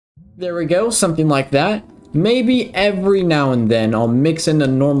There we go, something like that. Maybe every now and then I'll mix in a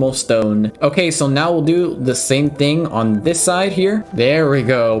normal stone. Okay, so now we'll do the same thing on this side here. There we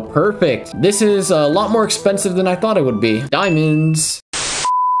go, perfect. This is a lot more expensive than I thought it would be. Diamonds.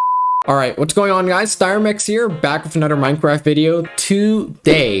 Alright, what's going on guys? Styromex here, back with another Minecraft video.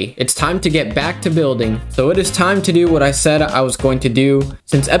 Today, it's time to get back to building. So it is time to do what I said I was going to do.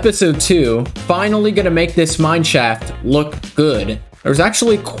 Since episode 2, finally gonna make this mineshaft look good. There's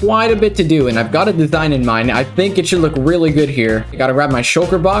actually quite a bit to do, and I've got a design in mind. I think it should look really good here. I gotta grab my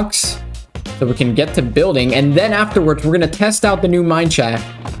shulker box so we can get to building, and then afterwards, we're gonna test out the new mineshaft.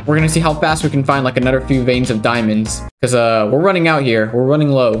 We're gonna see how fast we can find like another few veins of diamonds, because we're running out here. We're running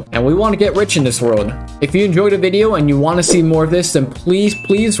low, and we want to get rich in this world. If you enjoyed the video and you want to see more of this, then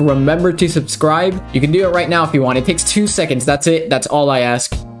please remember to subscribe. You can do it right now if you want. It takes 2 seconds. That's it. That's all I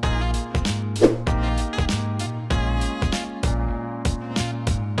ask.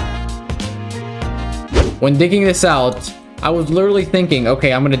 When digging this out, I was literally thinking,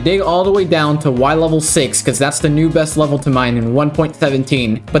 okay, I'm gonna dig all the way down to Y level 6 because that's the new best level to mine in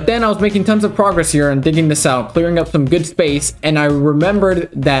 1.17. But then I was making tons of progress here and digging this out, clearing up some good space, and I remembered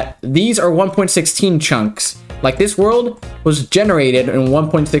that these are 1.16 chunks. Like this world was generated in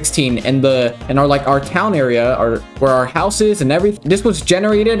 1.16, and our town area, where our house is and everything, this was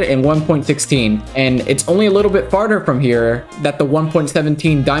generated in 1.16, and it's only a little bit farther from here that the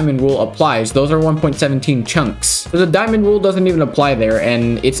 1.17 diamond rule applies. Those are 1.17 chunks. So the diamond rule doesn't even apply there,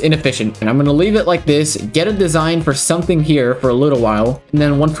 and it's inefficient. And I'm gonna leave it like this, get a design for something here for a little while, and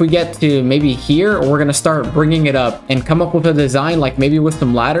then once we get to maybe here, we're gonna start bringing it up and come up with a design, like maybe with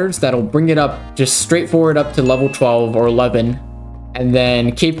some ladders that'll bring it up just straightforward up to level 12 or 11, and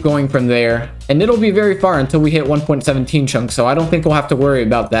then keep going from there, and it'll be very far until we hit 1.17 chunks, so I don't think we'll have to worry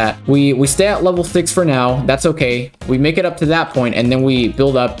about that. We stay at level 6 for now. That's okay. We make it up to that point, and then we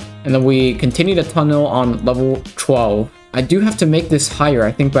build up, and then we continue to tunnel on level 12. I do have to make this higher,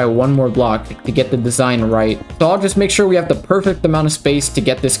 I think by 1 more block to get the design right, so I'll just make sure we have the perfect amount of space to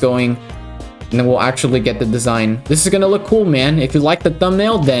get this going, and then we'll actually get the design. This is gonna look cool, man. If you like the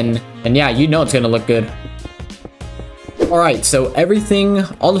thumbnail, then yeah, you know it's gonna look good. Alright, so everything,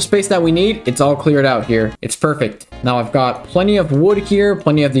 all the space that we need, it's all cleared out here. It's perfect. Now I've got plenty of wood here,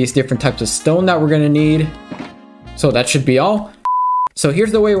 plenty of these different types of stone that we're gonna need. So that should be all. So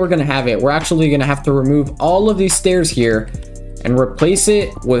here's the way we're gonna have it. We're actually gonna have to remove all of these stairs here and replace it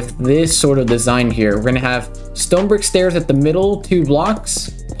with this sort of design here. We're gonna have stone brick stairs at the middle 2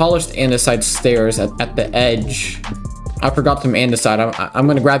 blocks, polished andesite stairs at the edge. I forgot some andesite. I'm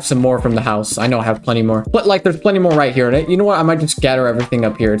gonna grab some more from the house. I know I have plenty more, but like there's plenty more right here. You know what? I might just gather everything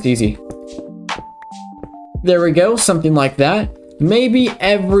up here. It's easy. There we go, something like that. Maybe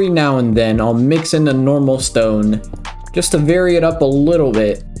every now and then I'll mix in a normal stone just to vary it up a little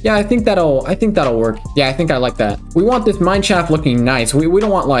bit. Yeah, I think that'll work. Yeah, I think I like that. We want this mineshaft looking nice. We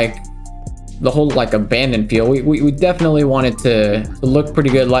don't want like the whole like abandoned feel. We definitely want it to look pretty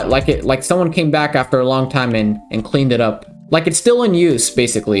good, like someone came back after a long time and cleaned it up, like it's still in use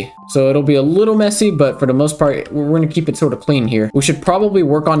basically. So it'll be a little messy, but for the most part we're gonna keep it sort of clean here. We should probably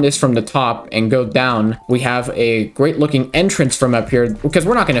work on this from the top and go down. We have a great looking entrance from up here because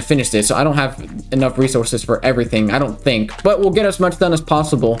we're not gonna finish this, so I don't have enough resources for everything, I don't think, but we'll get as much done as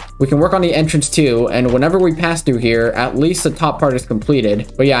possible. We can work on the entrance too, and whenever we pass through here, at least the top part is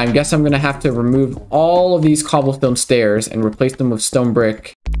completed. But yeah, I guess I'm gonna have to remove all of these cobblestone stairs and replace them with stone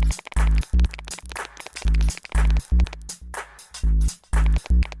brick.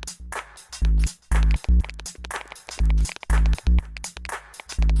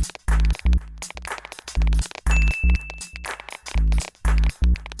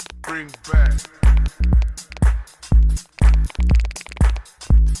 Bring back.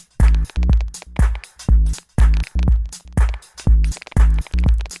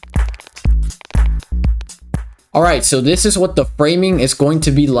 Alright, so this is what the framing is going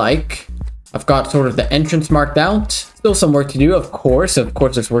to be like. I've got sort of the entrance marked out. Still some work to do, of course. Of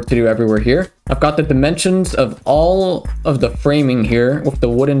course, there's work to do everywhere here. I've got the dimensions of all of the framing here with the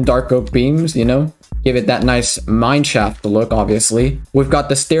wooden dark oak beams, you know. Give it that nice mineshaft look, obviously. We've got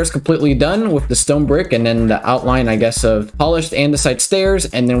the stairs completely done with the stone brick, and then the outline, I guess, of polished andesite stairs.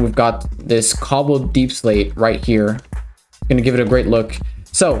 And then we've got this cobbled deep slate right here. It's gonna give it a great look.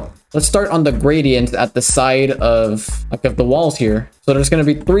 So let's start on the gradient at the side of the walls here. So there's going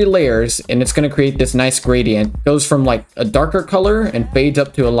to be 3 layers, and it's going to create this nice gradient. It goes from like a darker color and fades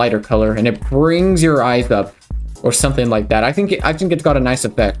up to a lighter color, and it brings your eyes up. or something like that. I think it's got a nice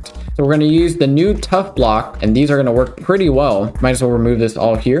effect. So we're going to use the new tough block, and these are going to work pretty well. Might as well remove this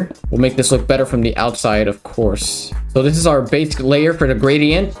all here. We'll make this look better from the outside, of course. So this is our basic layer for the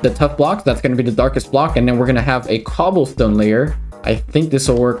gradient, the tough block. That's going to be the darkest block, and then we're going to have a cobblestone layer. I think this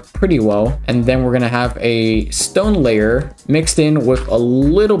will work pretty well. And then we're going to have a stone layer mixed in with a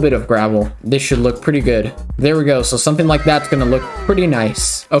little bit of gravel. This should look pretty good. There we go. So something like that's going to look pretty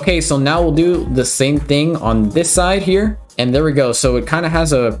nice. Okay, so now we'll do the same thing on this side here. And there we go. So it kind of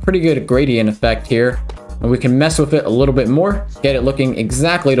has a pretty good gradient effect here. And we can mess with it a little bit more, get it looking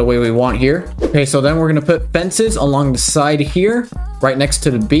exactly the way we want here. Okay, so then we're going to put fences along the side here, right next to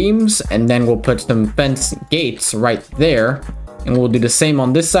the beams. And then we'll put some fence gates right there. And we'll do the same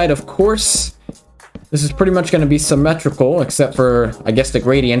on this side, of course. This is pretty much going to be symmetrical, except for, I guess, the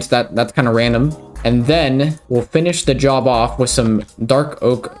gradients. That's kind of random. And then we'll finish the job off with some dark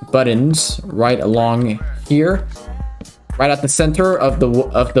oak buttons right along here. Right at the center of the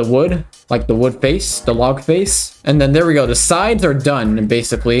wood, like the wood face, the log face. And then there we go. The sides are done,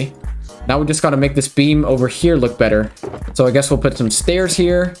 basically. Now we just got to make this beam over here look better. So I guess we'll put some stairs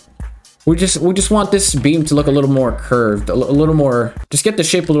here. We just want this beam to look a little more curved, a little more, just get the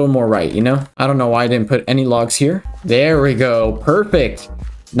shape a little more right, you know? I don't know why I didn't put any logs here. There we go. Perfect.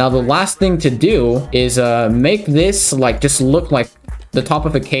 Now the last thing to do is make this like just look like the top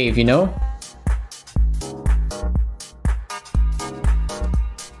of a cave, you know?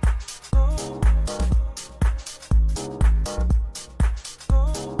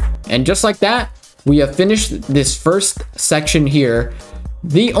 And just like that, we have finished this first section here.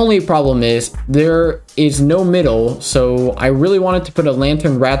 The only problem is there is no middle, so I really wanted to put a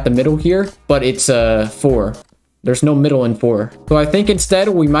lantern right at the middle here, but it's 4. There's no middle in 4. So I think instead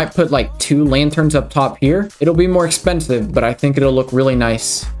we might put like 2 lanterns up top here. It'll be more expensive, but I think it'll look really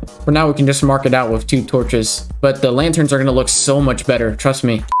nice. For now, we can just mark it out with 2 torches, but the lanterns are going to look so much better, trust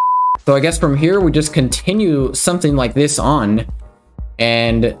me. So I guess from here, we just continue something like this on.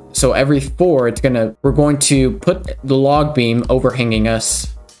 And so every 4, we're going to put the log beam overhanging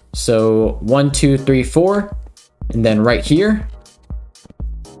us. So 1, 2, 3, 4, and then right here.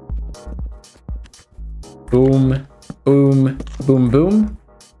 Boom, boom, boom, boom.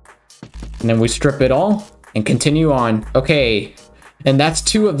 And then we strip it all and continue on. Okay. And that's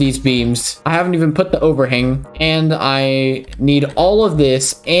 2 of these beams. I haven't even put the overhang, and I need all of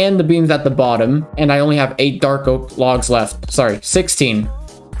this and the beams at the bottom, and I only have 8 dark oak logs left. Sorry, 16.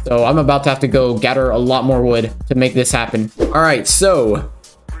 So I'm about to have to go gather a lot more wood to make this happen. All right, so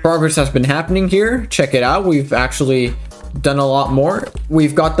progress has been happening here. Check it out. We've actually done a lot more.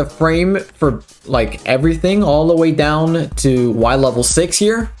 We've got the frame for like everything all the way down to Y level 6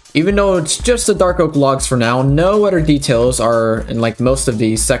 here. Even though it's just the dark oak logs for now, no other details are in like most of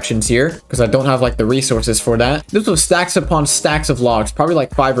these sections here because I don't have like the resources for that. This was stacks upon stacks of logs, probably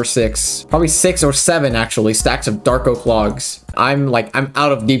like 5 or 6, probably 6 or 7 actually, stacks of dark oak logs. I'm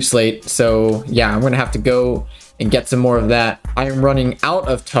out of deep slate, so yeah, I'm gonna have to go and get some more of that. I am running out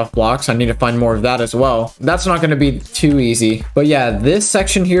of tough blocks. I need to find more of that as well. That's not gonna be too easy. But yeah, this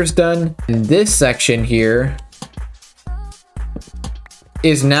section here is done, and this section here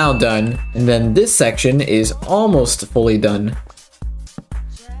is now done, and then this section is almost fully done.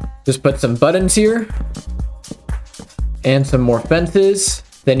 Just put some buttons here and some more fences.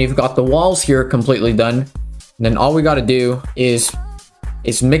 Then you've got the walls here completely done, and then all we got to do is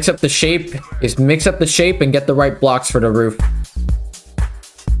mix up the shape and get the right blocks for the roof.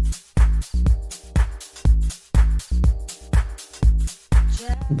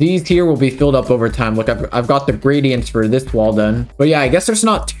 These here will be filled up over time. Look, I've got the gradients for this wall done. But yeah, I guess there's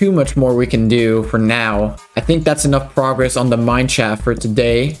not too much more we can do for now. I think that's enough progress on the mine shaft for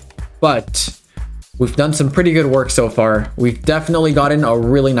today. But we've done some pretty good work so far. We've definitely gotten a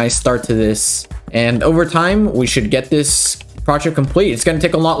really nice start to this. And over time, we should get this project complete. It's going to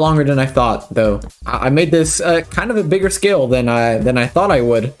take a lot longer than I thought, though. I made this kind of a bigger scale than I thought I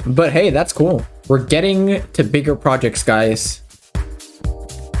would. But hey, that's cool. We're getting to bigger projects, guys.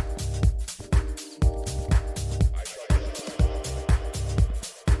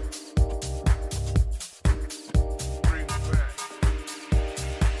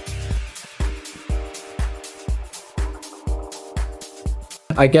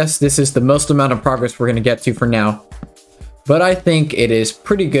 I guess this is the most amount of progress we're going to get to for now. But I think it is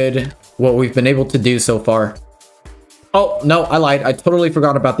pretty good what we've been able to do so far. Oh, no, I lied. I totally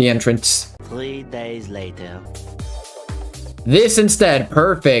forgot about the entrance. 3 days later. This instead.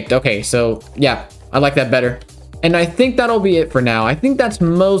 Perfect. Okay, so yeah, I like that better. And I think that'll be it for now. I think that's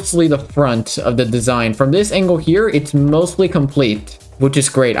mostly the front of the design. From this angle here, it's mostly complete, which is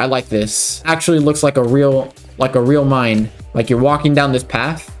great. I like this. Actually looks like a real like a real mine. Like you're walking down this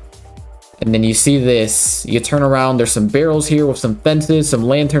path and then you see this, you turn around, there's some barrels here with some fences, some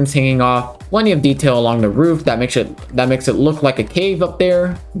lanterns hanging off, plenty of detail along the roof that makes it look like a cave up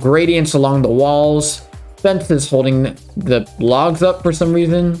there, gradients along the walls, fences holding the logs up for some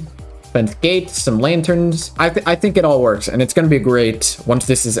reason, fence gates, some lanterns. I think it all works, and it's going to be great once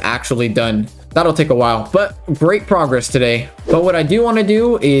this is actually done. That'll take a while, but great progress today. But what I do want to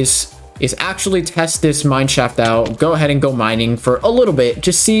do is actually test this mine shaft out, go ahead and go mining for a little bit,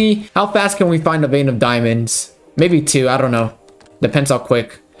 just see how fast can we find a vein of diamonds. Maybe 2, I don't know, depends how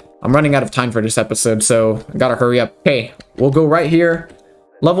quick. I'm running out of time for this episode, so I gotta hurry up. Okay, we'll go right here,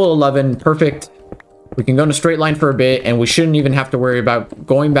 level 11, perfect. We can go in a straight line for a bit, and we shouldn't even have to worry about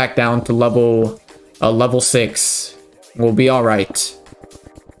going back down to level 6. We'll be all right.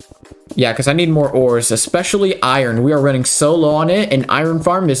 Yeah, because I need more ores, especially iron. We are running so low on it, and iron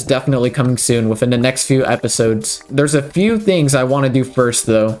farm is definitely coming soon within the next few episodes. There's a few things I want to do first,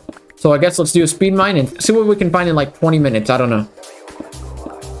 though. So I guess let's do a speed mine and see what we can find in like 20 minutes. I don't know.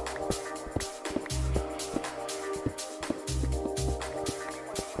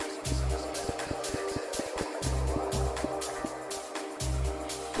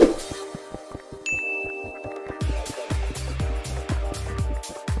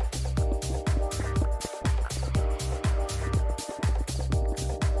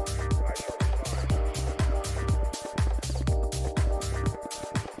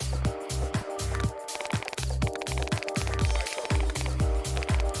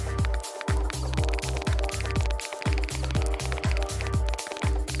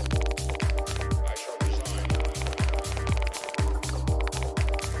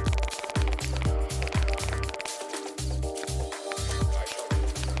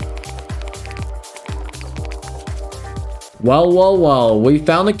 Well, we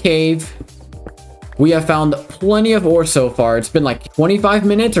found a cave. We have found plenty of ore so far. It's been like 25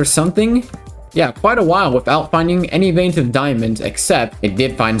 minutes or something. Yeah, quite a while without finding any veins of diamonds, except it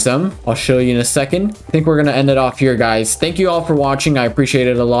did find some. I'll show you in a second. I think we're gonna end it off here, guys. Thank you all for watching. I appreciate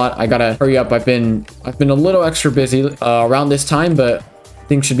it a lot. I gotta hurry up. I've been a little extra busy around this time, but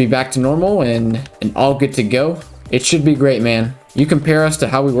things should be back to normal and all good to go. It should be great, man. You compare us to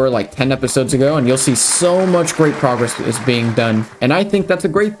how we were like 10 episodes ago, and you'll see so much great progress is being done. And I think that's a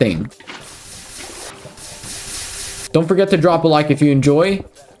great thing. Don't forget to drop a like if you enjoy,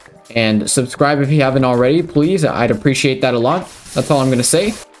 and subscribe if you haven't already, please. I'd appreciate that a lot. That's all I'm gonna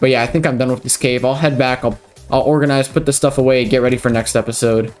say. But yeah, I think I'm done with this cave. I'll head back. I'll organize, put the stuff away, get ready for next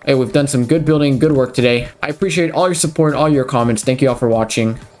episode. Hey, we've done some good building, good work today. I appreciate all your support, all your comments. Thank you all for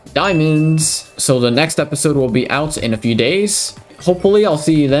watching. Diamonds. So the next episode will be out in a few days. Hopefully I'll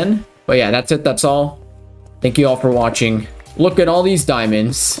see you then. But yeah, that's it. That's all. Thank you all for watching. Look at all these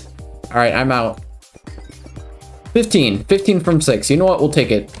diamonds. All right, I'm out. 15 from 6. You know what? We'll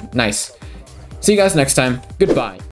take it. Nice. See you guys next time. Goodbye.